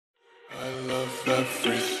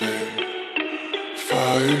everything.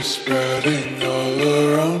 Fire spreading all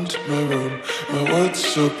around my room. My world's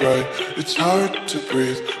so bright, it's hard to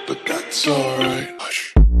breathe, but that's alright.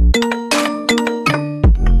 Hush.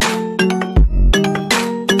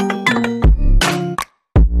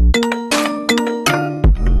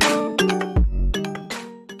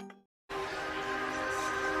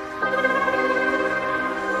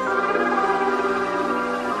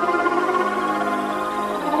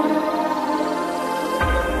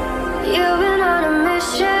 You've been on a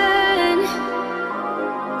mission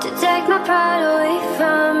to take my pride away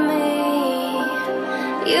from me.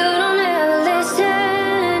 You don't ever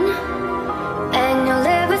listen, and you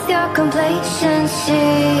live with your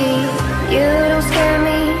complacency. You don't scare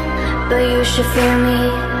me, but you should fear me.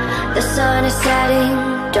 The sun is setting,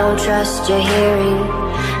 don't trust your hearing.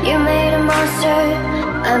 You made a monster,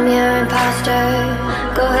 I'm your imposter.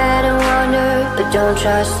 Go ahead and wander, but don't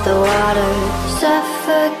trust the water.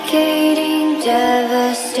 Suffocating,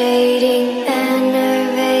 devastating,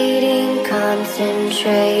 enervating,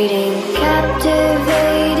 concentrating,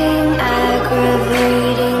 captivating,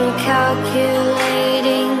 aggravating,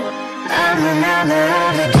 calculating. I'm another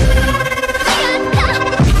of the two.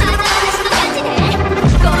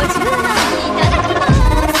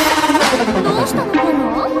 どうしたのかな？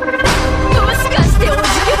もしかしておじ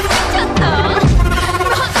けついちゃった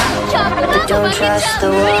？100万も負けちゃ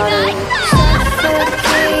無理ないか。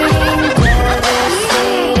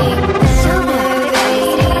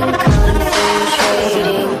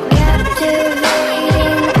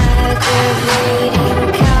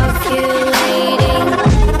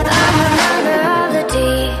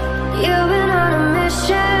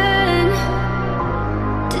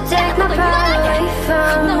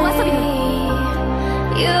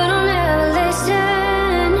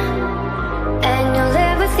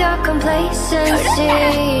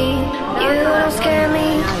 You don't scare me,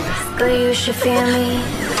 but you should fear me.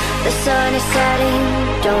 The sun is setting,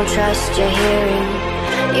 don't trust your hearing.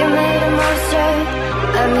 You made a monster,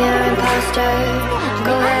 I'm your imposter.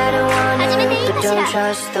 Go ahead and wander, but don't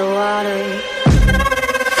trust the water.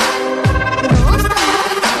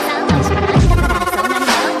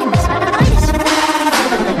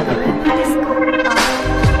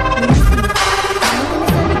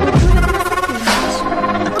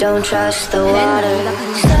 Don't trust the water.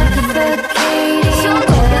 Suffocating.